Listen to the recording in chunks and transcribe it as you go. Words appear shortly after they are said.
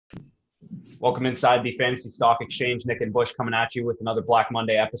Welcome inside the Fantasy Stock Exchange. Nick and Bush coming at you with another Black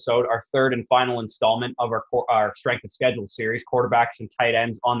Monday episode, our third and final installment of our Strength of Schedule series, quarterbacks and tight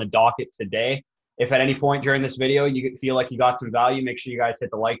ends on the docket today. If at any point during this video you feel like you got some value, make sure you guys hit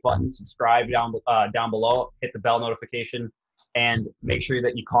the like button, subscribe down below, hit the bell notification, and make sure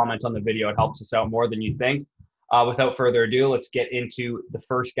that you comment on the video. It helps us out more than you think. Without further ado, let's get into the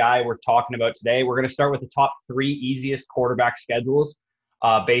first guy we're talking about today. We're going to start with the top three easiest quarterback schedules.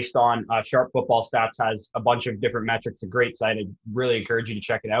 Based on Sharp Football Stats, has a bunch of different metrics. A great site. I really encourage you to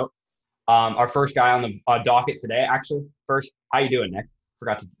check it out. Our first guy on the docket today, actually, first, how you doing, Nick?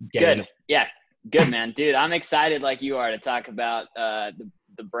 Forgot to get Good. Yeah, good, man. Dude, I'm excited like you are to talk about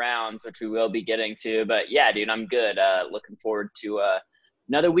the Browns, which we will be getting to. But, yeah, dude, I'm good. Looking forward to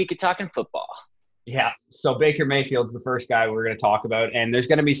another week of talking football. Yeah, so Baker Mayfield's the first guy we're going to talk about, and there's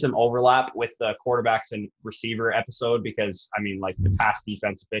going to be some overlap with the quarterbacks and receiver episode because, I mean, like the pass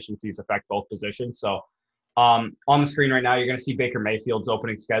defense efficiencies affect both positions. So on the screen right now, you're going to see Baker Mayfield's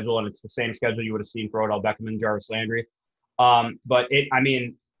opening schedule, and it's the same schedule you would have seen for Odell Beckham and Jarvis Landry. But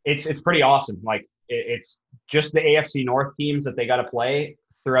it's pretty awesome. Like it's just the AFC North teams that they got to play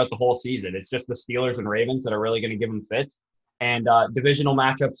throughout the whole season. It's just the Steelers and Ravens that are really going to give them fits. And divisional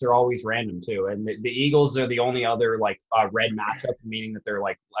matchups are always random too. And the Eagles are the only other red matchup, meaning that they're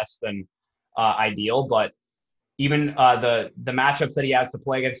like less than ideal. But even the matchups that he has to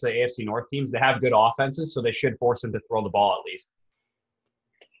play against the AFC North teams, they have good offenses, so they should force him to throw the ball at least.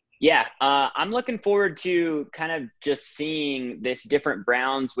 Yeah, I'm looking forward to kind of just seeing this different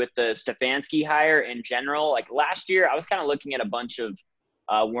Browns with the Stefanski hire in general. Like last year, I was kind of looking at a bunch of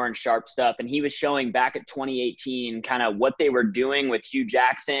Warren Sharp stuff, and he was showing back at 2018 kind of what they were doing with Hugh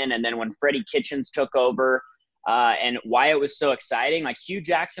Jackson, and then when Freddie Kitchens took over, and why it was so exciting. Like Hugh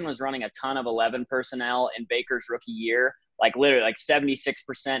Jackson was running a ton of 11 personnel in Baker's rookie year, like literally like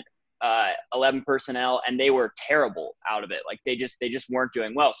 76% 11 personnel, and they were terrible out of it. Like they just weren't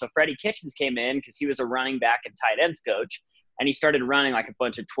doing well. So Freddie Kitchens came in because he was a running back and tight ends coach, and he started running like a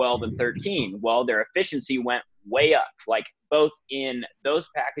bunch of 12 and 13. Well, their efficiency went way up, like both in those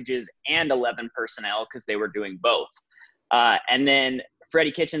packages and 11 personnel, because they were doing both. And then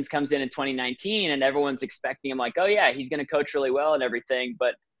Freddie Kitchens comes in 2019, and everyone's expecting him like, oh yeah, he's going to coach really well and everything,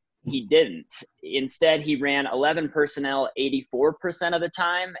 but he didn't. Instead, he ran 11 personnel 84% of the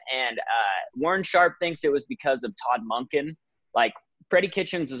time, and Warren Sharp thinks it was because of Todd Monken. Like Freddie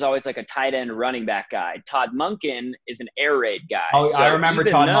Kitchens was always like a tight end running back guy. Todd Monken is an air raid guy. Oh, so I remember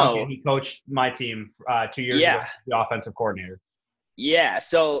Todd Monken. He coached my team 2 years ago, the offensive coordinator. Yeah,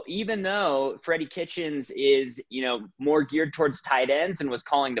 so even though Freddie Kitchens is, more geared towards tight ends and was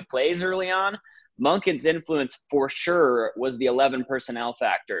calling the plays early on, Monken's influence for sure was the 11 personnel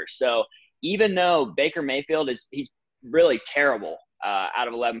factor. So even though Baker Mayfield he's really terrible out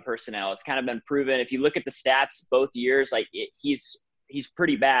of 11 personnel, it's kind of been proven. If you look at the stats both years, he's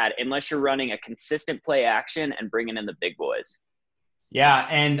pretty bad unless you're running a consistent play action and bringing in the big boys. Yeah,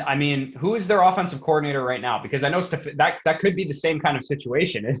 and I mean, who is their offensive coordinator right now? Because I know that could be the same kind of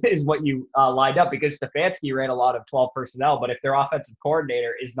situation is what you lined up, because Stefanski ran a lot of 12 personnel, but if their offensive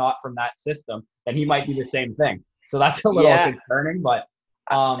coordinator is not from that system, then he might do the same thing. So that's a little concerning, but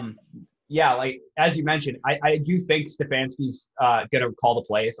like as you mentioned, I do think Stefanski's going to call the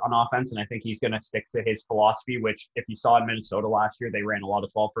plays on offense, and I think he's going to stick to his philosophy, which if you saw in Minnesota last year, they ran a lot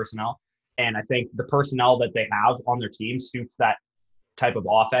of 12 personnel. And I think the personnel that they have on their team suits that type of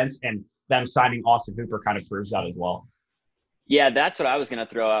offense, and them signing Austin Hooper kind of proves that as well. Yeah, that's what I was going to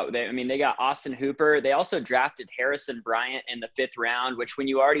throw out. They got Austin Hooper. They also drafted Harrison Bryant in the 5th round, which when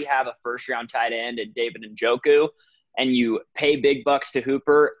you already have a first-round tight end in David Njoku, and you pay big bucks to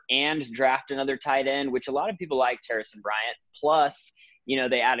Hooper and draft another tight end, which a lot of people liked Harrison Bryant, plus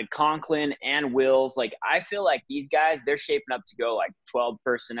they added Conklin and Wills. Like, I feel like these guys, they're shaping up to go like 12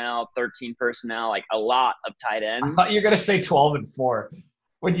 personnel, 13 personnel, like a lot of tight ends. I thought you were going to say 12 and 4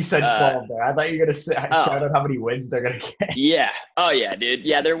 when you said 12 there. I thought you were going to shout out how many wins they're going to get. Yeah. Oh, yeah, dude.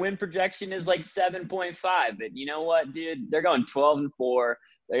 Yeah, their win projection is like 7.5. But you know what, dude? They're going 12 and 4.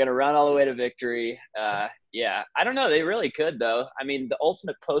 They're going to run all the way to victory. Yeah. I don't know. They really could, though. I mean, the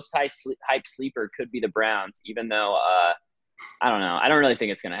ultimate post-hype sleeper could be the Browns, even though I don't know. I don't really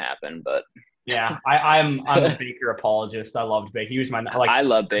think it's going to happen, but yeah, I'm a Baker apologist. I loved Baker. He was I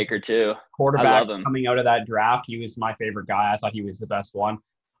love Baker too. Quarterback coming out of that draft. He was my favorite guy. I thought he was the best one.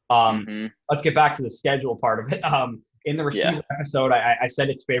 Let's get back to the schedule part of it. In the receiver episode, I said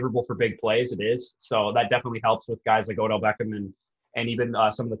it's favorable for big plays. It is. So that definitely helps with guys like Odell Beckham and even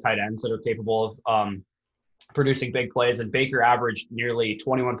some of the tight ends that are capable of producing big plays. And Baker averaged nearly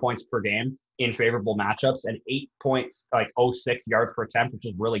 21 points per game in favorable matchups and 8.06 yards per attempt, which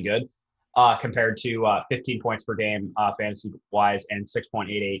is really good. compared to 15 points per game fantasy-wise and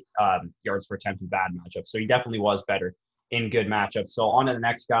 6.88 yards per attempt in bad matchups. So he definitely was better in good matchups. So on to the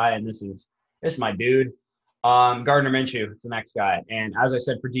next guy, and this is my dude. Gardner Minshew, it's the next guy. And as I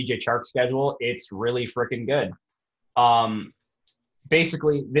said, for DJ Chark's schedule, it's really freaking good.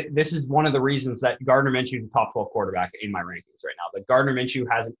 Basically, this is one of the reasons that Gardner Minshew is a top 12 quarterback in my rankings right now. But Gardner Minshew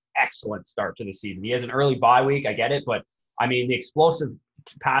has an excellent start to the season. He has an early bye week. I get it. But, I mean, the explosive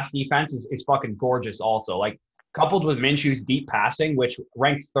pass defense is fucking gorgeous also. Like, coupled with Minshew's deep passing, which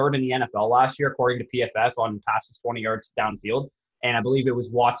ranked third in the NFL last year, according to PFF, on passes 20 yards downfield. And I believe it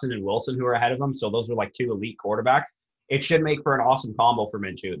was Watson and Wilson who were ahead of him. So those were like two elite quarterbacks. It should make for an awesome combo for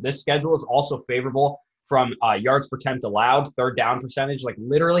Minshew. This schedule is also favorable from yards per attempt allowed, third down percentage. Like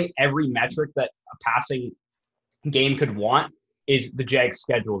literally every metric that a passing game could want is the Jags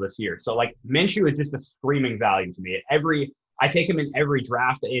schedule this year. So like Minshew is just a screaming value to me. I take him in every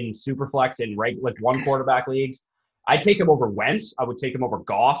draft in Superflex in like one quarterback leagues. I'd take him over Wentz. I would take him over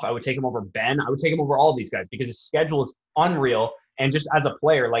Goff. I would take him over Ben. I would take him over all of these guys because his schedule is unreal. And just as a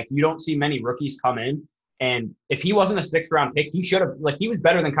player, like you don't see many rookies come in. And if he wasn't a sixth-round pick, he should have, like, he was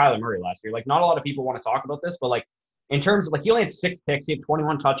better than Kyler Murray last year. Like, not a lot of people want to talk about this, but, like, in terms of, like, he only had 6 picks. He had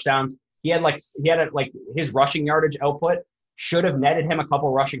 21 touchdowns. He had his rushing yardage output should have netted him a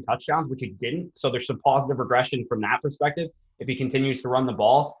couple rushing touchdowns, which it didn't. So there's some positive regression from that perspective if he continues to run the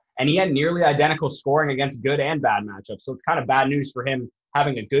ball. And he had nearly identical scoring against good and bad matchups. So it's kind of bad news for him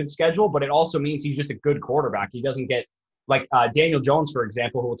having a good schedule, but it also means he's just a good quarterback. He doesn't get like Daniel Jones, for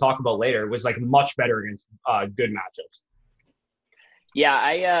example, who we'll talk about later, was like much better against good matchups.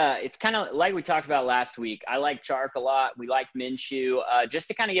 Yeah, it's kind of like we talked about last week. I like Chark a lot. We like Minshew. Just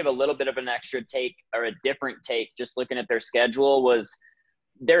to kind of give a little bit of an extra take or a different take, just looking at their schedule was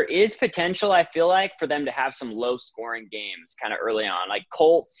there is potential, I feel like, for them to have some low-scoring games kind of early on. Like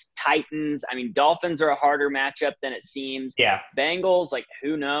Colts, Titans. I mean, Dolphins are a harder matchup than it seems. Yeah. Bengals, like,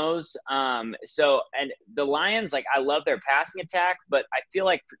 who knows? And the Lions, like, I love their passing attack, but I feel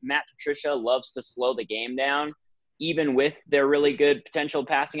like Matt Patricia loves to slow the game down, even with their really good potential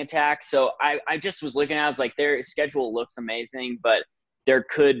passing attack. So I just was looking at it, I was like, their schedule looks amazing, but there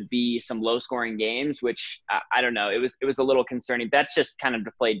could be some low-scoring games, which I don't know. It was a little concerning. That's just kind of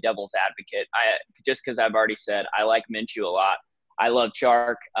to play devil's advocate. Just because I've already said I like Minshew a lot. I love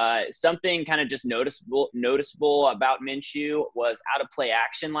Chark. Something kind of just noticeable about Minshew was out of play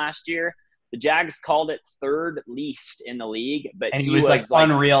action last year. The Jags called it third least in the league, but he was like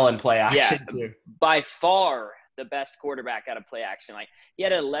unreal in play action too. By far the best quarterback out of play action. Like he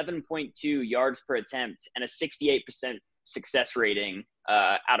had 11.2 yards per attempt and a 68% success rating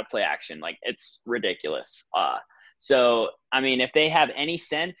out of play action. Like it's ridiculous. So, I mean, if they have any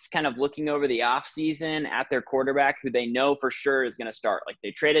sense kind of looking over the offseason at their quarterback who they know for sure is going to start, like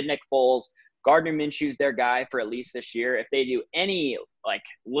they traded Nick Foles, Gardner Minshew's their guy for at least this year. If they do any, like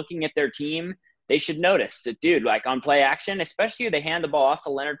looking at their team, they should notice that, dude, like on play action, especially if they hand the ball off to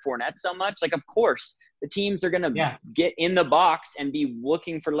Leonard Fournette so much, like of course the teams are going to get in the box and be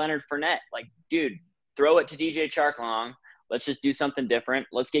looking for Leonard Fournette. Like, dude, throw it to DJ Chark long. Let's just do something different.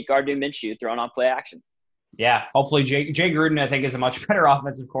 Let's get Gardner Minshew thrown on play action. Yeah, hopefully Jay Gruden, I think, is a much better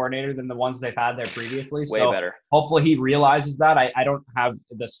offensive coordinator than the ones they've had there previously. Way better. Hopefully he realizes that. I don't have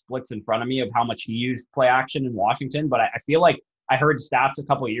the splits in front of me of how much he used play action in Washington, but I feel like I heard stats a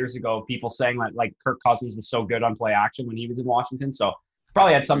couple of years ago of people saying that like Kirk Cousins was so good on play action when he was in Washington. So it's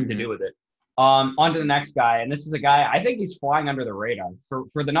probably had something to do with it. On to the next guy, and this is a guy I think he's flying under the radar.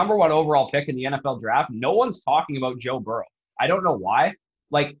 For the number 1 overall pick in the NFL draft, no one's talking about Joe Burrow. I don't know why.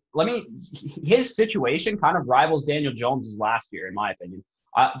 Like, his situation kind of rivals Daniel Jones's last year, in my opinion.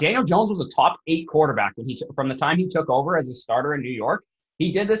 Daniel Jones was a top 8 quarterback from the time he took over as a starter in New York.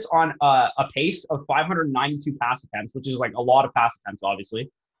 He did this on a pace of 592 pass attempts, which is like a lot of pass attempts, obviously.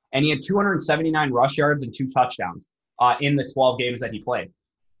 And he had 279 rush yards and 2 touchdowns in the 12 games that he played.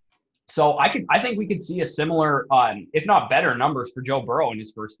 So I think we could see a similar, if not better, numbers for Joe Burrow in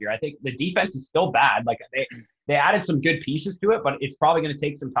his first year. I think the defense is still bad. Like they added some good pieces to it, but it's probably going to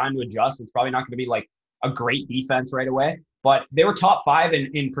take some time to adjust. It's probably not going to be like a great defense right away. But they were top 5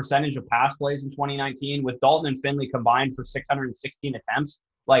 in percentage of pass plays in 2019 with Dalton and Finley combined for 616 attempts.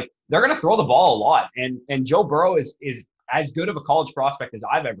 Like they're going to throw the ball a lot, and Joe Burrow is as good of a college prospect as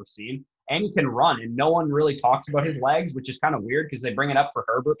I've ever seen. And he can run, and no one really talks about his legs, which is kind of weird because they bring it up for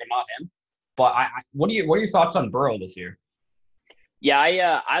Herbert and not him. But what are your thoughts on Burrow this year?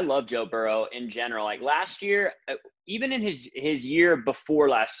 Yeah, I love Joe Burrow in general. Like last year, even in his year before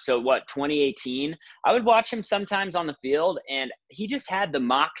last, so what, 2018, I would watch him sometimes on the field, and he just had the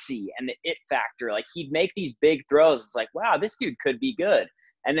moxie and the it factor. Like, he'd make these big throws. It's like, wow, this dude could be good.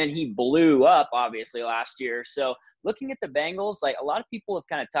 And then he blew up, obviously, last year. So looking at the Bengals, like, a lot of people have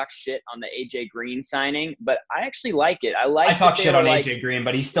kind of talked shit on the AJ Green signing, but I actually like it. I talk shit on AJ Green,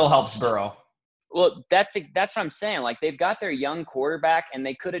 but he still helps Burrow. Well, that's what I'm saying. Like, they've got their young quarterback, and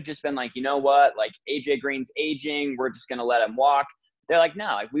they could have just been like, you know what? Like, AJ Green's aging. We're just going to let him walk. They're like, no,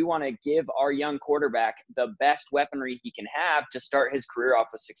 like, we want to give our young quarterback the best weaponry he can have to start his career off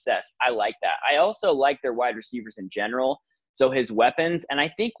with success. I like that. I also like their wide receivers in general. So his weapons. And I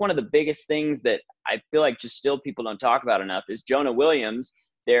think one of the biggest things that I feel like just still people don't talk about enough is Jonah Williams,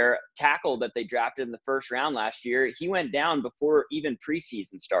 their tackle that they drafted in the first round last year. He went down before even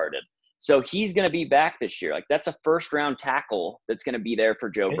preseason started. So he's going to be back this year. Like, that's a first-round tackle that's going to be there for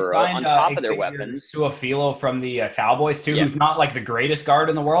Joe Burrow on top of their weapons. Su'a-Filo from the Cowboys, too, who's not like the greatest guard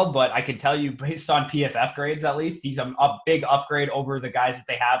in the world, but I can tell you based on PFF grades at least, he's a big upgrade over the guys that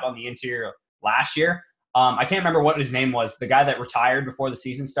they have on the interior last year. I can't remember what his name was. The guy that retired before the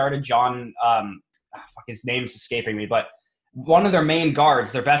season started, John his name's escaping me, but one of their main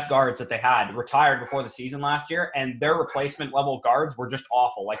guards, their best guards that they had, retired before the season last year, and their replacement level guards were just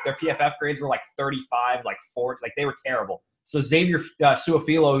awful. Like, their PFF grades were like 35, like 40, like they were terrible. So Xavier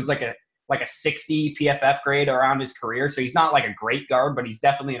Su'a-Filo, who's like a 60 PFF grade around his career, so he's not like a great guard, but he's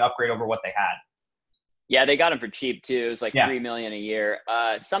definitely an upgrade over what they had. Yeah, they got him for cheap too. It was like $3 million a year.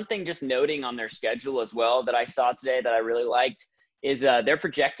 Something just noting on their schedule as well that I saw today that I really liked is they're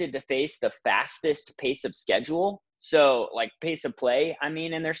projected to face the fastest pace of schedule. So, like, pace of play, I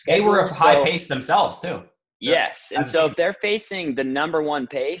mean, in their schedule. They were a high pace themselves, too. Yes. And so if they're facing the number one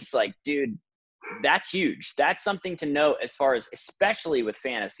pace, like, dude, that's huge. That's something to note as far as, especially with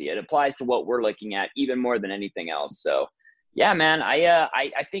fantasy. It applies to what we're looking at even more than anything else. So, yeah, man, I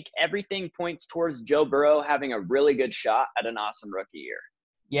think everything points towards Joe Burrow having a really good shot at an awesome rookie year.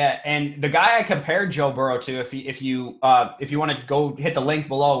 Yeah, and the guy I compared Joe Burrow to, if you want to go hit the link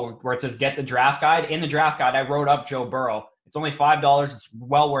below where it says get the draft guide, in the draft guide I wrote up Joe Burrow. It's only $5. It's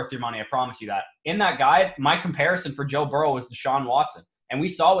well worth your money. I promise you that. In that guide, my comparison for Joe Burrow was Deshaun Watson, and we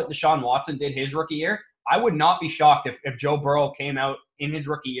saw what Deshaun Watson did his rookie year. I would not be shocked if Joe Burrow came out in his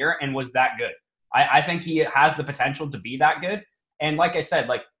rookie year and was that good. I think he has the potential to be that good. And like I said,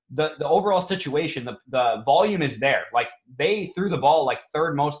 like, the overall situation, the volume is there. Like, they threw the ball like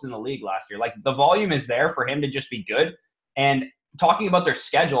third most in the league last year. Like, the volume is there for him to just be good. And talking about their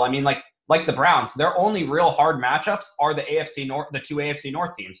schedule, I mean, like the Browns, their only real hard matchups are the AFC North, the two AFC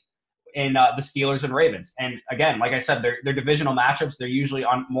North teams, in the Steelers and Ravens. And again, like I said, they're divisional matchups. They're usually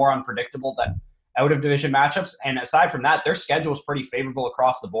more unpredictable than out of division matchups. And aside from that, their schedule is pretty favorable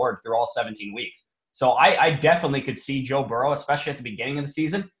across the board through all 17 weeks. So I definitely could see Joe Burrow, especially at the beginning of the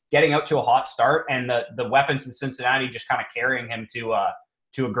season, getting out to a hot start, and the weapons in Cincinnati just kind of carrying him to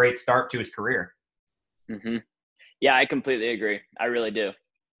a great start to his career. Mm-hmm. Yeah, I completely agree. I really do.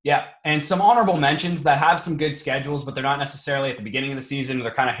 Yeah, and some honorable mentions that have some good schedules, but they're not necessarily at the beginning of the season.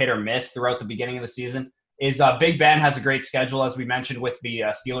 They're kind of hit or miss throughout the beginning of the season. Is Big Ben has a great schedule, as we mentioned with the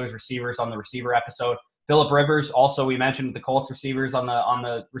Steelers receivers on the receiver episode. Phillip Rivers, also we mentioned with the Colts receivers on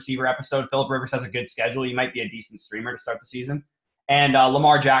the receiver episode. Phillip Rivers has a good schedule. He might be a decent streamer to start the season. And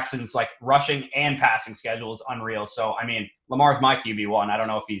Lamar Jackson's like rushing and passing schedule is unreal. So, I mean, Lamar's my QB1. I don't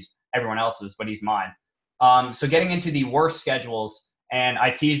know if he's everyone else's, but he's mine. So getting into the worst schedules, and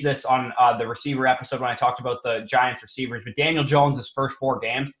I teased this on the receiver episode when I talked about the Giants receivers, but Daniel Jones' first 4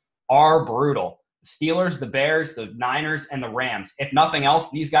 games are brutal. The Steelers, the Bears, the Niners, and the Rams. If nothing else,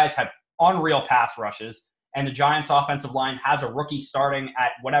 these guys have unreal pass rushes, and the Giants offensive line has a rookie starting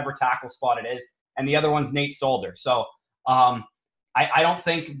at whatever tackle spot it is, and the other one's Nate Solder. So I don't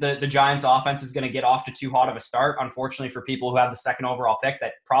think the Giants offense is going to get off to too hot of a start, unfortunately, for people who have the second overall pick.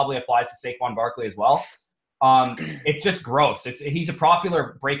 That probably applies to Saquon Barkley as well. It's just gross. He's a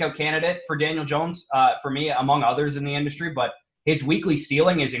popular breakout candidate for Daniel Jones, for me, among others in the industry, but his weekly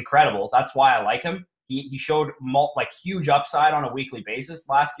ceiling is incredible. That's why I like him. He showed huge upside on a weekly basis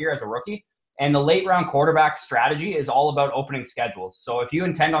last year as a rookie. And the late round quarterback strategy is all about opening schedules. So if you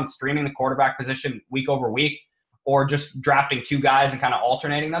intend on streaming the quarterback position week over week, or just drafting 2 guys and kind of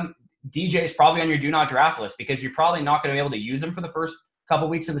alternating them, DJ is probably on your do not draft list, because you're probably not going to be able to use him for the first couple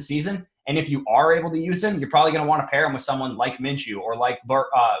weeks of the season. And if you are able to use him, you're probably going to want to pair him with someone like Minshew or like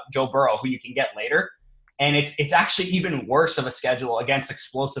Joe Burrow, who you can get later. And it's actually even worse of a schedule against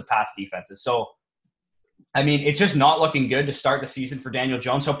explosive pass defenses. So, I mean, it's just not looking good to start the season for Daniel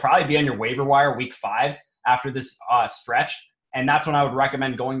Jones. He'll probably be on your waiver wire week 5 after this stretch. And that's when I would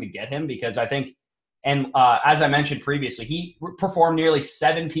recommend going to get him, because I think And as I mentioned previously, he performed nearly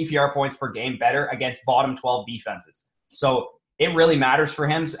 7 PPR points per game better against bottom 12 defenses. So it really matters for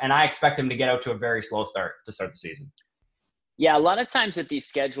him, and I expect him to get out to a very slow start to start the season. Yeah, a lot of times with these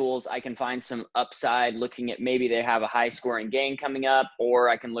schedules, I can find some upside looking at maybe they have a high scoring game coming up, or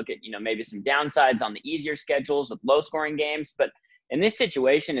I can look at, maybe some downsides on the easier schedules with low scoring games. But in this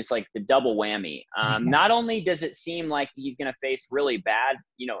situation, it's like the double whammy. Not only does it seem like he's going to face really bad,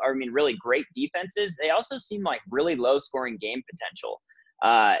 really great defenses, they also seem like really low scoring game potential.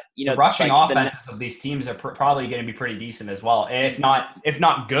 The rushing offenses of these teams are probably going to be pretty decent as well. And if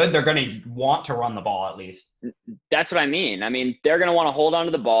not good, they're going to want to run the ball at least. That's what I mean. I mean, they're going to want to hold on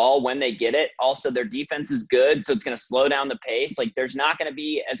to the ball when they get it. Also, their defense is good, so it's going to slow down the pace. Like, there's not going to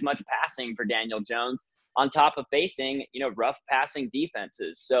be as much passing for Daniel Jones on top of facing, rough passing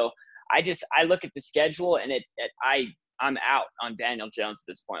defenses. So I look at the schedule and I'm out on Daniel Jones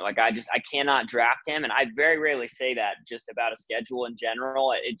at this point. Like, I cannot draft him. And I very rarely say that just about a schedule in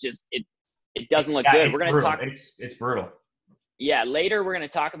general. It doesn't look good. We're going to talk. It's brutal. Yeah. Later, we're going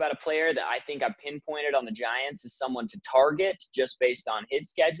to talk about a player that I think I pinpointed on the Giants as someone to target just based on his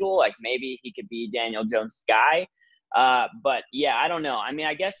schedule. Like, maybe he could be Daniel Jones' guy. But yeah, I don't know. I mean,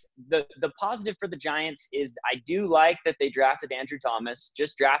 I guess the positive for the Giants is I do like that they drafted Andrew Thomas.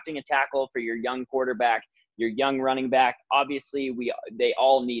 Just drafting a tackle for your young quarterback, your young running back. Obviously, they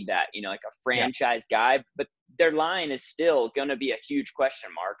all need that, like a franchise guy. But their line is still going to be a huge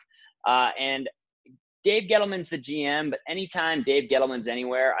question mark. And Dave Gettleman's the GM, but anytime Dave Gettleman's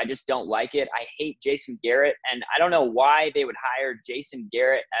anywhere, I just don't like it. I hate Jason Garrett, and I don't know why they would hire Jason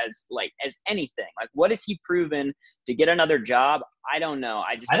Garrett as anything. Like, what has he proven to get another job? I don't know.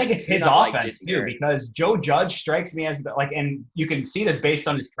 I think it's his offense too, because Joe Judge strikes me as and you can see this based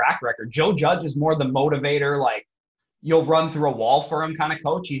on his track record. Joe Judge is more the motivator, like you'll run through a wall for him kind of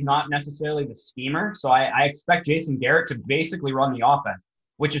coach. He's not necessarily the schemer. So I expect Jason Garrett to basically run the offense,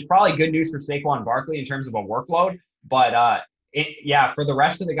 which is probably good news for Saquon Barkley in terms of a workload. But for the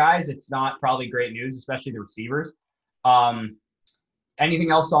rest of the guys, it's not probably great news, especially the receivers.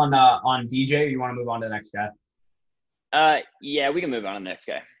 Anything else on DJ, or you want to move on to the next guy? Yeah, we can move on to the next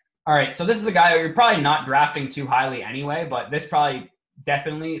guy. All right, so this is a guy you're probably not drafting too highly anyway, but this probably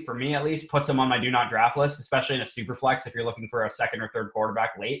definitely, for me at least, puts him on my do not draft list, especially in a super flex if you're looking for a second or third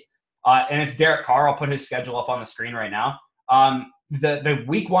quarterback late. And it's Derek Carr. I'll put his schedule up on the screen right now. The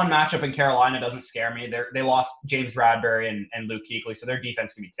week 1 matchup in Carolina doesn't scare me. They lost James Bradbury and Luke Kuechly, so their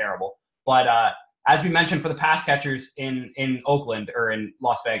defense can be terrible. But as we mentioned, for the pass catchers in Oakland, or in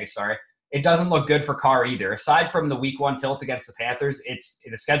Las Vegas, it doesn't look good for Carr either. Aside from the week 1 tilt against the Panthers,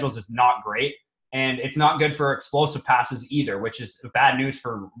 the schedule is just not great. And it's not good for explosive passes either, which is bad news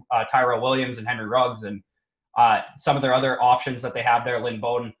for Tyrell Williams and Henry Ruggs and some of their other options that they have there, Lynn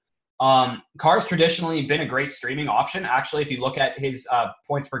Bowden. Carr's traditionally been a great streaming option. Actually, if you look at his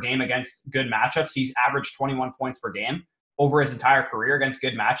points per game against good matchups, he's averaged 21 points per game over his entire career against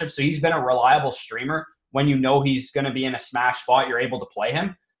good matchups. So he's been a reliable streamer. When you know he's going to be in a smash spot, you're able to play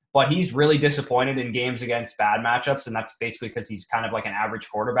him. But he's really disappointed in games against bad matchups, and that's basically because he's kind of like an average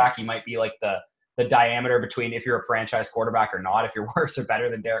quarterback. He might be like the diameter between if you're a franchise quarterback or not, if you're worse or better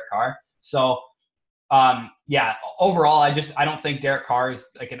than Derek Carr. So overall, I don't think Derek Carr is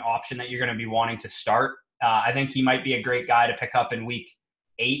like an option that you're going to be wanting to start. I think he might be a great guy to pick up in week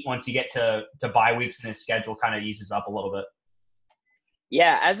 8 once you get to bye weeks and his schedule kind of eases up a little bit.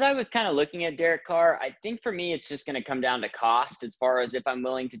 Yeah, as I was kind of looking at Derek Carr, I think for me it's just going to come down to cost as far as if I'm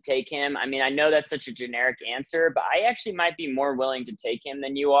willing to take him. I mean, I know that's such a generic answer, but I actually might be more willing to take him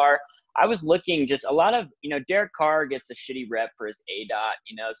than you are. I was looking just a lot of, Derek Carr gets a shitty rep for his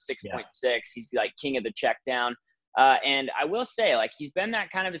ADOT, 6.6. He's like king of the check down. And I will say, like, he's been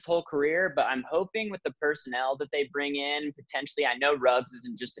that kind of his whole career, but I'm hoping with the personnel that they bring in, potentially, I know Ruggs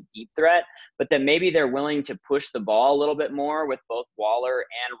isn't just a deep threat, but that maybe they're willing to push the ball a little bit more with both Waller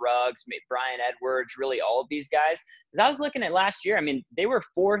and Ruggs, Bryan Edwards, really all of these guys. Because I was looking at last year, I mean, they were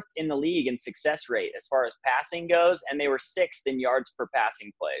 4th in the league in success rate as far as passing goes, and they were 6th in yards per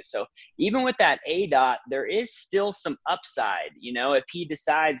passing play. So even with that ADOT, there is still some upside, if he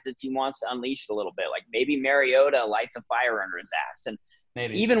decides that he wants to unleash it a little bit, like maybe Mariota lights a fire under his ass. And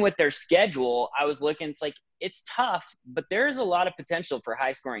maybe even with their schedule, I was looking, it's like, it's tough, but there's a lot of potential for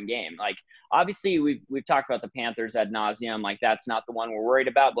high scoring game. Like, obviously we've talked about the Panthers ad nauseum. Like, that's not the one we're worried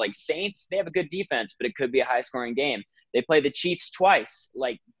about. But like Saints, they have a good defense, but it could be a high scoring game. They play the Chiefs twice.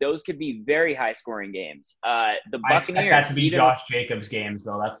 Like, those could be very high scoring games. The Buccaneers. I expect that to be Josh Jacobs games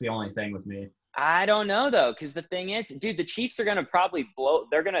though. That's the only thing with me. I don't know though, because the thing is, dude, the Chiefs are gonna probably blow.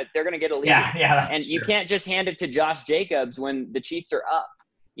 They're gonna get a lead. Yeah, and you can't just hand it to Josh Jacobs when the Chiefs are up.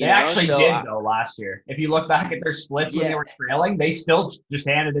 They you know? actually So did though last year. If you look back at their splits when they yeah, were trailing, they still just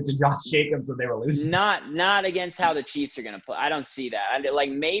handed it to Josh Jacobs when they were losing. not against how the Chiefs are going to play. I don't see that. Like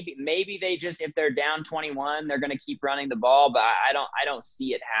maybe they just, if they're down 21, they're going to keep running the ball, but I don't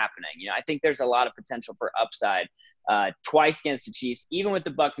see it happening. You know, I think there's a lot of potential for upside. Twice against the Chiefs, even with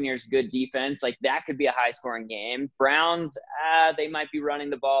the Buccaneers' good defense, like that could be a high scoring game. Browns, they might be running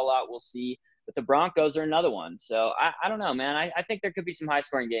the ball a lot. We'll see. But the Broncos are another one. So I don't know, man. I think there could be some high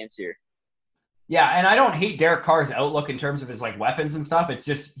scoring games here. Yeah, and I don't hate Derek Carr's outlook in terms of his like weapons and stuff. It's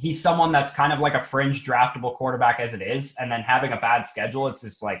just he's someone that's kind of like a fringe draftable quarterback as it is, and then having a bad schedule, it's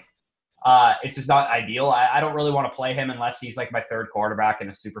just like it's just not ideal. I don't really want to play him unless he's like my third quarterback in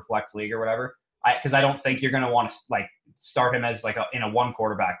a super flex league or whatever. Because I don't think you're going to want to like start him as like in a one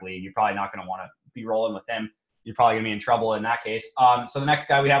quarterback league. You're probably not going to want to be rolling with him. You're probably going to be in trouble in that case. So the next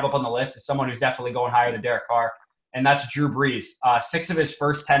guy we have up on the list is someone who's definitely going higher than Derek Carr, and that's Drew Brees. 6 of his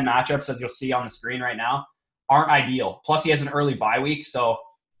first 10 matchups, as you'll see on the screen right now, aren't ideal. Plus, he has an early bye week. So,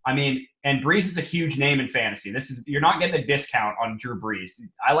 I mean, and Brees is a huge name in fantasy. You're not getting a discount on Drew Brees.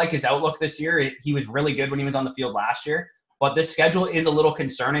 I like his outlook this year. He was really good when he was on the field last year. But this schedule is a little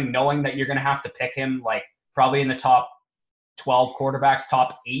concerning, knowing that you're going to have to pick him like probably in the top 12 quarterbacks,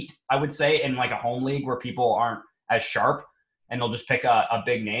 top 8, I would say, in like a home league where people aren't as sharp and they'll just pick a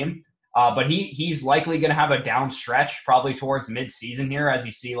big name. But he's likely going to have a down stretch probably towards mid-season here, as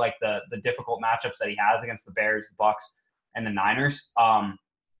you see like the difficult matchups that he has against the Bears, the Bucks, and the Niners.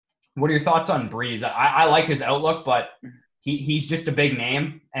 What are your thoughts on Brees? I like his outlook, but he's just a big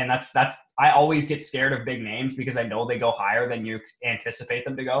name, and that's I always get scared of big names because I know they go higher than you anticipate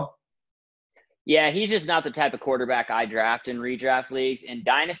them to go. Yeah, he's just not the type of quarterback I draft in redraft leagues. In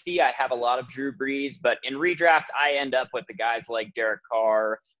Dynasty, I have a lot of Drew Brees, but in redraft, I end up with the guys like Derek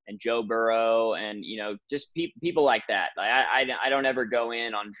Carr and Joe Burrow and, you know, just people like that. I don't ever go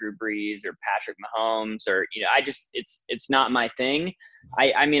in on Drew Brees or Patrick Mahomes or, you know, it's not my thing.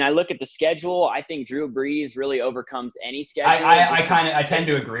 I mean, I look at the schedule. I think Drew Brees really overcomes any schedule. I tend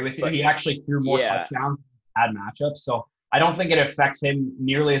to agree with you. He actually threw more yeah. touchdowns in bad matchups, so I don't think it affects him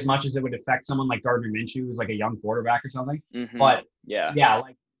nearly as much as it would affect someone like Gardner Minshew, who's like a young quarterback or something. Mm-hmm. But yeah,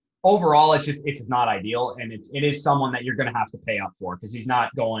 like overall, it's not ideal, and it is someone that you're going to have to pay up for because he's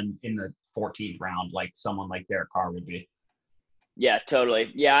not going in the 14th round like someone like Derek Carr would be. Yeah,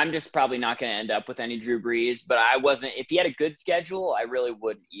 totally. Yeah, I'm just probably not going to end up with any Drew Brees, but if he had a good schedule, I really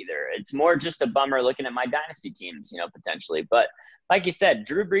wouldn't either. It's more just a bummer looking at my dynasty teams, you know, potentially. But like you said,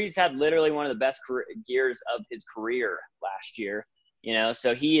 Drew Brees had literally one of the best years of his career last year, you know,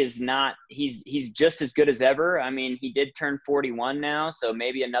 so he's just as good as ever. I mean, he did turn 41 now, so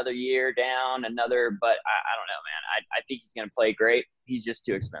maybe another year down, but I don't know, man. I think he's going to play great. He's just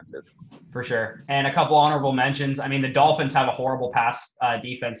too expensive. For sure. And a couple honorable mentions. I mean, the Dolphins have a horrible pass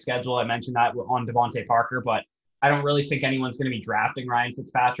defense schedule. I mentioned that on Devontae Parker, but I don't really think anyone's going to be drafting Ryan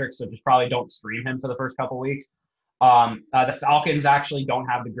Fitzpatrick, so just probably don't stream him for the first couple weeks. The Falcons actually don't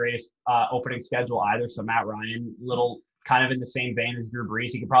have the greatest opening schedule either, so Matt Ryan, little kind of in the same vein as Drew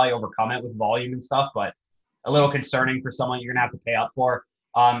Brees. He could probably overcome it with volume and stuff, but a little concerning for someone you're going to have to pay up for.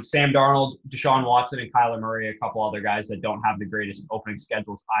 Sam Darnold, Deshaun Watson, and Kyler Murray, a couple other guys that don't have the greatest opening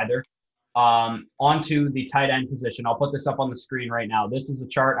schedules either. Onto the tight end position. I'll put this up on the screen right now. This is a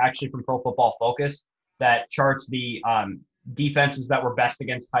chart actually from Pro Football Focus that charts the defenses that were best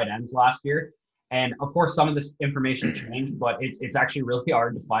against tight ends last year. And of course, some of this information changed, but it's actually really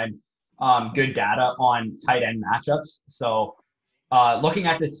hard to find good data on tight end matchups. So looking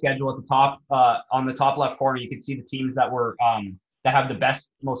at this schedule at the top, on the top left corner, you can see the teams that were that have the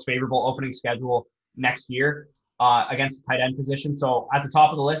best, most favorable opening schedule next year against the tight end position. So at the top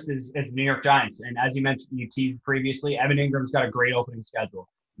of the list is the New York Giants. And as you mentioned, you teased previously, Evan Ingram's got a great opening schedule.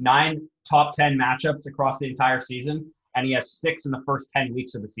 9 top 10 matchups across the entire season, and he has 6 in the first 10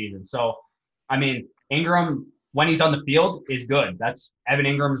 weeks of the season. So, I mean, Ingram, when he's on the field, is good. That's Evan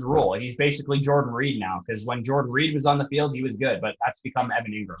Ingram's rule. He's basically Jordan Reed now, because when Jordan Reed was on the field, he was good, but that's become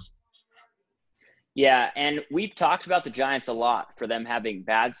Evan Ingram. Yeah, and we've talked about the Giants a lot for them having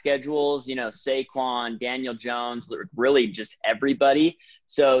bad schedules, you know, Saquon, Daniel Jones, really just everybody.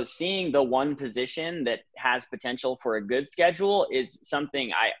 So seeing the one position that has potential for a good schedule is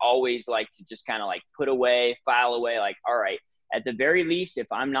something I always like to just kind of like put away, file away, like, all right, at the very least, if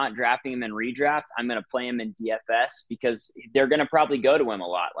I'm not drafting him in redraft, I'm going to play him in DFS because they're going to probably go to him a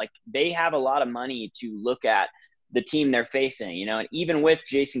lot. Like they have a lot of money to look at the team they're facing, you know, and even with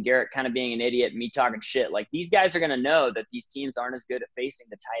Jason Garrett kind of being an idiot, me talking shit, like these guys are going to know that these teams aren't as good at facing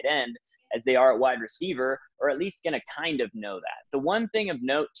the tight end as they are at wide receiver, or at least going to kind of know that. The one thing of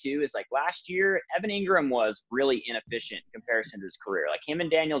note too is like last year, Evan Ingram was really inefficient in comparison to his career. Like him and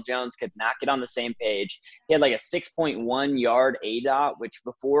Daniel Jones could not get on the same page. He had like a 6.1 yard ADOT, which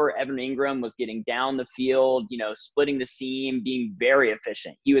before Evan Ingram was getting down the field, you know, splitting the seam, being very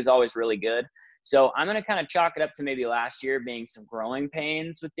efficient. He was always really good. So I'm going to kind of chalk it up to maybe last year being some growing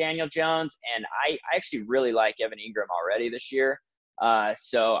pains with Daniel Jones. And I actually really like Evan Ingram already this year.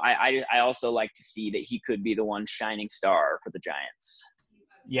 So I also like to see that he could be the one shining star for the Giants.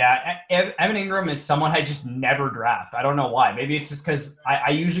 Yeah, Evan Ingram is someone I just never draft. I don't know why. Maybe it's just because I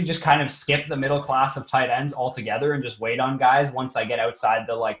usually just kind of skip the middle class of tight ends altogether and just wait on guys once I get outside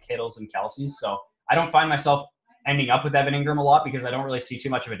the like Kittles and Kelce's. So I don't find myself ending up with Evan Ingram a lot because I don't really see too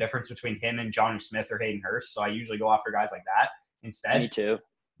much of a difference between him and Jonnu Smith or Hayden Hurst. So I usually go after guys like that instead. Me too.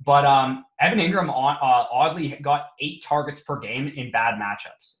 But Evan Ingram oddly got 8 targets per game in bad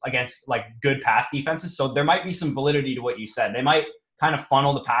matchups against like good pass defenses. So there might be some validity to what you said. They might kind of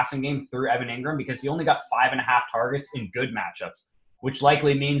funnel the passing game through Evan Ingram because he only got 5.5 targets in good matchups, which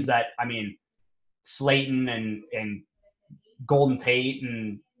likely means that, I mean, Slayton and Golden Tate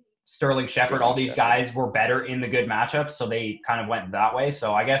and Sterling Shepard, all these guys were better in the good matchups, so they kind of went that way.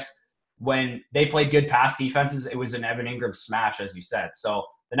 So I guess when they played good pass defenses, it was an Evan Ingram smash, as you said. So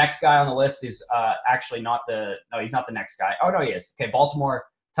the next guy on the list is actually not the – no, he's not the next guy. Oh, no, he is. Okay, Baltimore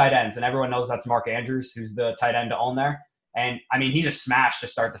tight ends, and everyone knows that's Mark Andrews, who's the tight end to own there. And, I mean, he's a smash to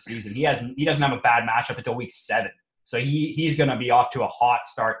start the season. He doesn't have a bad matchup until week 7. So he's going to be off to a hot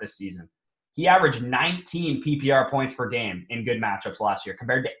start this season. He averaged 19 PPR points per game in good matchups last year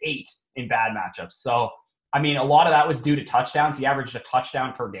compared to 8 in bad matchups. So, I mean, a lot of that was due to touchdowns. He averaged a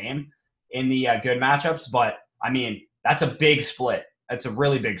touchdown per game in the good matchups. But, I mean, that's a big split. That's a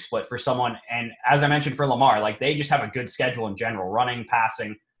really big split for someone. And as I mentioned for Lamar, like they just have a good schedule in general, running,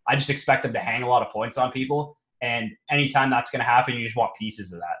 passing. I just expect them to hang a lot of points on people. And anytime that's going to happen, you just want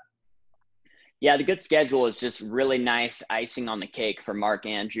pieces of that. Yeah, the good schedule is just really nice icing on the cake for Mark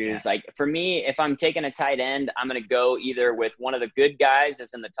Andrews. Yeah. Like for me, if I'm taking a tight end, I'm going to go either with one of the good guys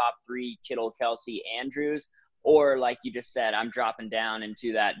as in the top 3, Kittle, Kelce, Andrews, or like you just said, I'm dropping down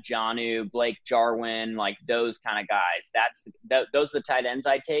into that Jonnu, Blake Jarwin, like those kind of guys. Those are the tight ends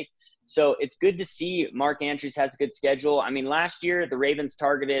I take. So it's good to see Mark Andrews has a good schedule. I mean, last year, the Ravens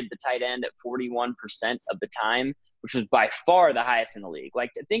targeted the tight end at 41% of the time, which was by far the highest in the league. Like,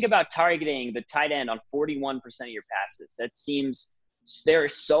 think about targeting the tight end on 41% of your passes. That seems they're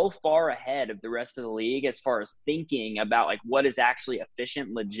so far ahead of the rest of the league as far as thinking about, like, what is actually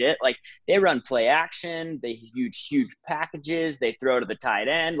efficient, legit. Like, they run play action. They huge packages. They throw to the tight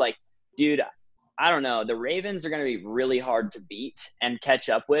end. Like, dude, I don't know. The Ravens are going to be really hard to beat and catch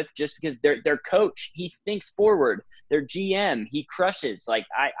up with just because their coach, he thinks forward. Their GM, he crushes. Like,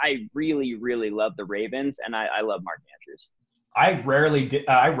 I really, really love the Ravens, and I love Mark Andrews. I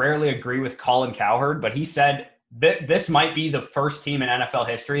rarely agree with Colin Cowherd, but he said this might be the first team in NFL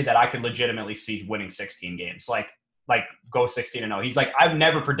history that I could legitimately see winning 16 games. Like go 16-0. He's like, I've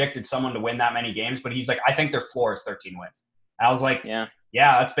never predicted someone to win that many games, but he's like, I think their floor is 13 wins. And I was like,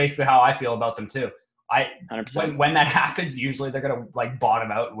 yeah, that's basically how I feel about them too. When that happens, usually they're gonna like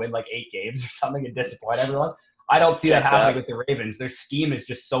bottom out and win like 8 games or something and disappoint everyone. I don't see that happening with the Ravens. Their scheme is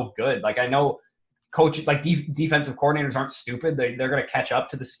just so good. Like I know coaches, like defensive coordinators aren't stupid. They're gonna catch up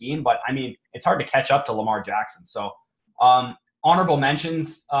to the scheme, but I mean it's hard to catch up to Lamar Jackson. So honorable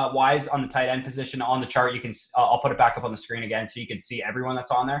mentions wise on the tight end position on the chart, you can I'll put it back up on the screen again so you can see everyone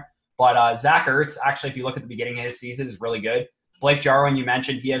that's on there. But Zach Ertz, actually, if you look at the beginning of his season, is really good. Blake Jarwin, you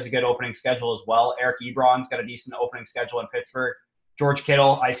mentioned, he has a good opening schedule as well. Eric Ebron's got a decent opening schedule in Pittsburgh. George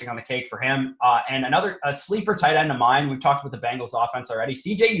Kittle, icing on the cake for him. And a sleeper tight end of mine, we've talked about the Bengals offense already.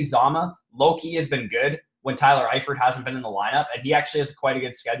 CJ Uzomah, low-key has been good when Tyler Eifert hasn't been in the lineup, and he actually has quite a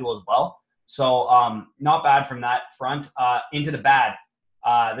good schedule as well. So not bad from that front. Into the bad.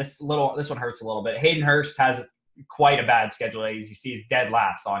 This one hurts a little bit. Hayden Hurst has quite a bad schedule. As you see, he's dead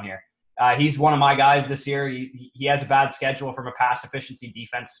last on here. He's one of my guys this year. He has a bad schedule from a pass efficiency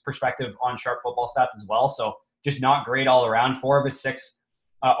defense perspective on Sharp Football Stats as well. So just not great all around. 4 of his 6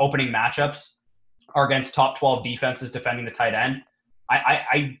 opening matchups are against top 12 defenses defending the tight end.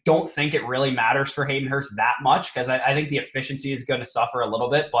 I don't think it really matters for Hayden Hurst that much because I think the efficiency is going to suffer a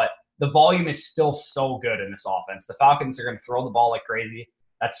little bit, but the volume is still so good in this offense. The Falcons are going to throw the ball like crazy.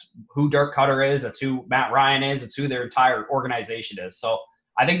 That's who Dirk Cutter is. That's who Matt Ryan is. It's who their entire organization is. So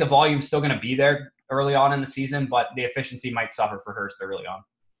I think the volume is still going to be there early on in the season, but the efficiency might suffer for Hurst early on.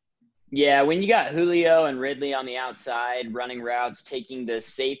 Yeah, when you got Julio and Ridley on the outside running routes, taking the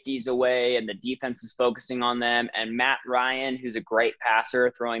safeties away, and the defense is focusing on them, and Matt Ryan, who's a great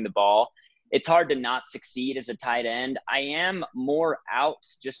passer, throwing the ball, it's hard to not succeed as a tight end. I am more out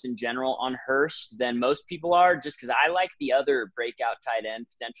just in general on Hurst than most people are, just because I like the other breakout tight end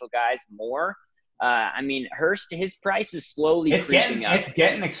potential guys more. I mean, Hurst, his price is slowly creeping up. It's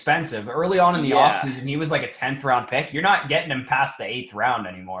getting expensive. Early on in the Yeah, offseason, he was like a 10th round pick. You're not getting him past the 8th round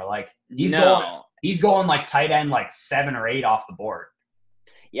anymore. Like no. he's going like tight end like 7 or 8 off the board.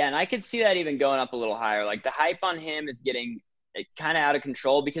 Yeah, and I could see that even going up a little higher. Like the hype on him is getting kind of out of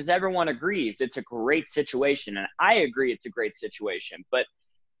control because everyone agrees it's a great situation, and I agree it's a great situation. But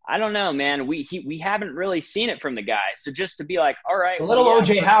I don't know, man. We haven't really seen it from the guy. So just to be like, all right, A little well, yeah,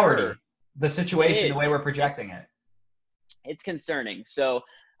 OJ for Howard, sure. the situation, the way we're It's projecting it. it's concerning. So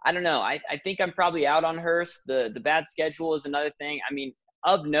I don't know. I think I'm probably out on Hurst. The bad schedule is another thing. I mean,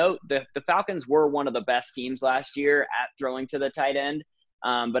 of note, the Falcons were one of the best teams last year at throwing to the tight end.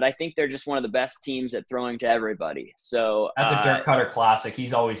 But I think they're just one of the best teams at throwing to everybody. So That's a Dirk Cutter classic.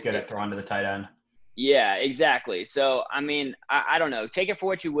 He's always good at throwing to the tight end. yeah, exactly. So I mean, I don't know. Take it for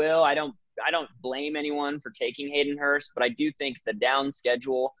what you will. I don't blame anyone for taking Hayden Hurst, but I do think the down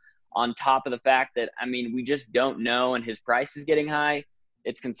schedule on top of the fact that, I mean, we just don't know and his price is getting high,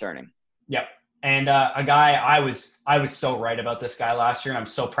 it's concerning. Yep. And a guy I was so right about this guy last year, and I'm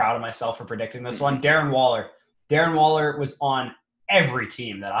so proud of myself for predicting this one. Darren Waller. Darren Waller was on every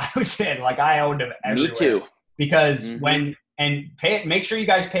team that I was in. Like I owned him everywhere. Me too. Because make sure you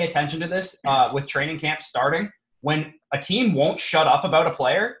guys pay attention to this with training camp starting. When a team won't shut up about a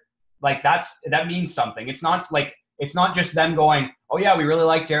player, like that means something. It's not just them going, oh yeah, we really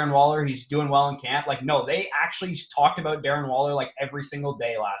like Darren Waller, he's doing well in camp. Like no, they actually talked about Darren Waller like every single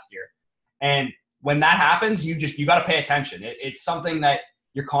day last year. And when that happens, you got to pay attention. It's something that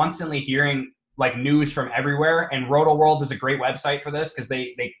you're constantly hearing like news from everywhere. And Roto World is a great website for this because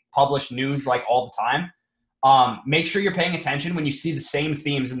they publish news like all the time. Make sure you're paying attention when you see the same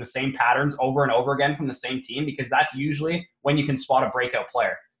themes and the same patterns over and over again from the same team, because that's usually when you can spot a breakout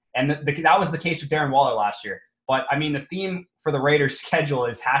player. And that was the case with Darren Waller last year. But I mean, the theme for the Raiders schedule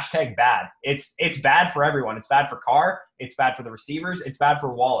is #bad. It's bad for everyone. It's bad for Carr. It's bad for the receivers. It's bad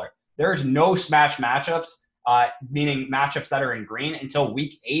for Waller. There's no smash matchups, meaning matchups that are in green until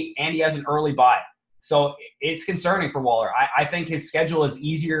week 8, and he has an early bye. So it's concerning for Waller. I think his schedule is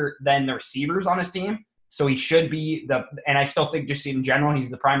easier than the receivers on his team. So he should be and I still think just in general,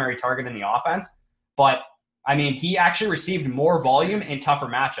 he's the primary target in the offense. But I mean, he actually received more volume in tougher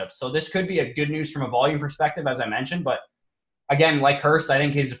matchups. So this could be a good news from a volume perspective, as I mentioned. But again, like Hurst, I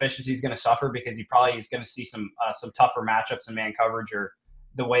think his efficiency is going to suffer because he probably is going to see some tougher matchups in man coverage or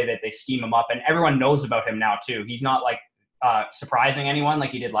the way that they scheme him up. And everyone knows about him now too. He's not like surprising anyone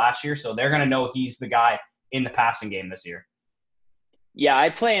like he did last year. So they're going to know he's the guy in the passing game this year. Yeah, I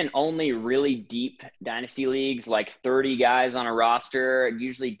play in only really deep dynasty leagues, like 30 guys on a roster,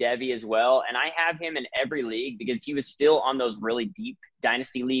 usually Devi as well. And I have him in every league because he was still on those really deep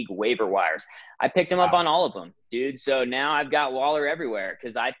dynasty league waiver wires. I picked him up on all of them, dude. So now I've got Waller everywhere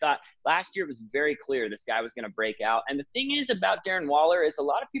because I thought last year it was very clear this guy was going to break out. And the thing is about Darren Waller is a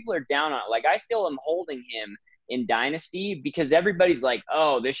lot of people are down on it. Like I still am holding him in dynasty because everybody's like,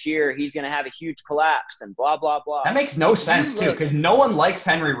 oh, this year he's going to have a huge collapse and blah, blah, blah. That makes no sense too, because no one likes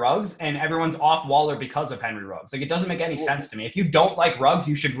Henry Ruggs and everyone's off Waller because of Henry Ruggs. Like it doesn't make any sense to me. If you don't like Ruggs,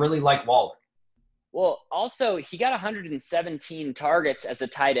 you should really like Waller. Well, also he got 117 targets as a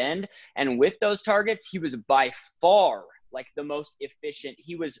tight end. And with those targets, he was by far like the most efficient.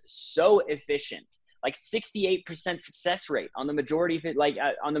 He was so efficient, like 68% success rate on the majority of it,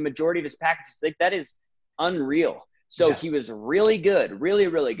 on the majority of his packages. Like that is unreal. So he was really good, really,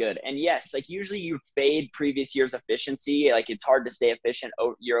 really good. And yes, like usually you fade previous year's efficiency. Like it's hard to stay efficient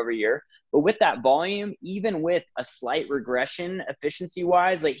year over year. But with that volume, even with a slight regression efficiency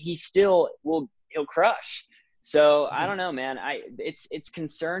wise, like he'll crush. So I don't know, man. It's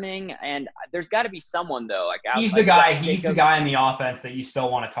concerning, and there's got to be someone though. Like he's the guy. He's the guy in the offense that you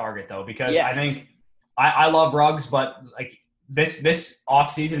still want to target though, because I think I love Ruggs, but like this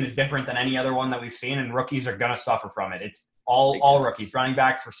offseason is different than any other one that we've seen, and rookies are going to suffer from it. It's all rookies, running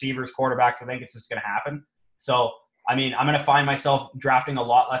backs, receivers, quarterbacks. I think it's just going to happen. So, I mean, I'm going to find myself drafting a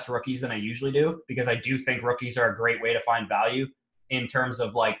lot less rookies than I usually do because I do think rookies are a great way to find value in terms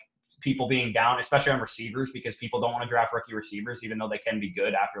of like people being down, especially on receivers, because people don't want to draft rookie receivers, even though they can be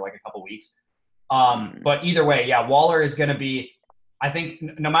good after like a couple weeks. But either way, yeah, Waller is going to be, I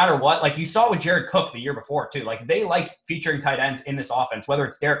think no matter what, like you saw with Jared Cook the year before too, like they like featuring tight ends in this offense, whether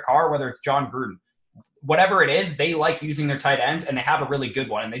it's Derek Carr, whether it's John Gruden. whatever it is, they like using their tight ends, and they have a really good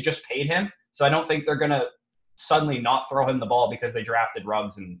one, and they just paid him. So I don't think they're going to suddenly not throw him the ball because they drafted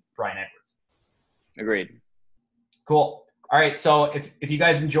Ruggs and Bryan Edwards. Agreed. Cool. All right. So if you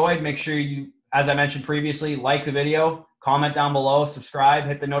guys enjoyed, make sure you, as I mentioned previously, like the video, comment down below, subscribe,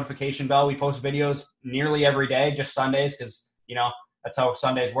 hit the notification bell. We post videos nearly every day, just Sundays, because, you know, that's how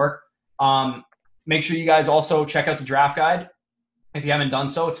Sundays work. Make sure you guys also check out the draft guide. If you haven't done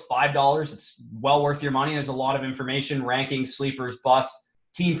so, it's $5. It's well worth your money. There's a lot of information, rankings, sleepers, busts,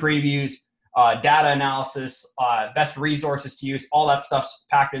 team previews, data analysis, best resources to use. All that stuff's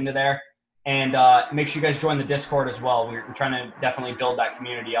packed into there. And make sure you guys join the Discord as well. We're trying to definitely build that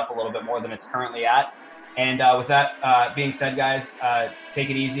community up a little bit more than it's currently at. And with that being said, guys, take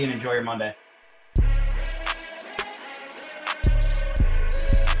it easy and enjoy your Monday.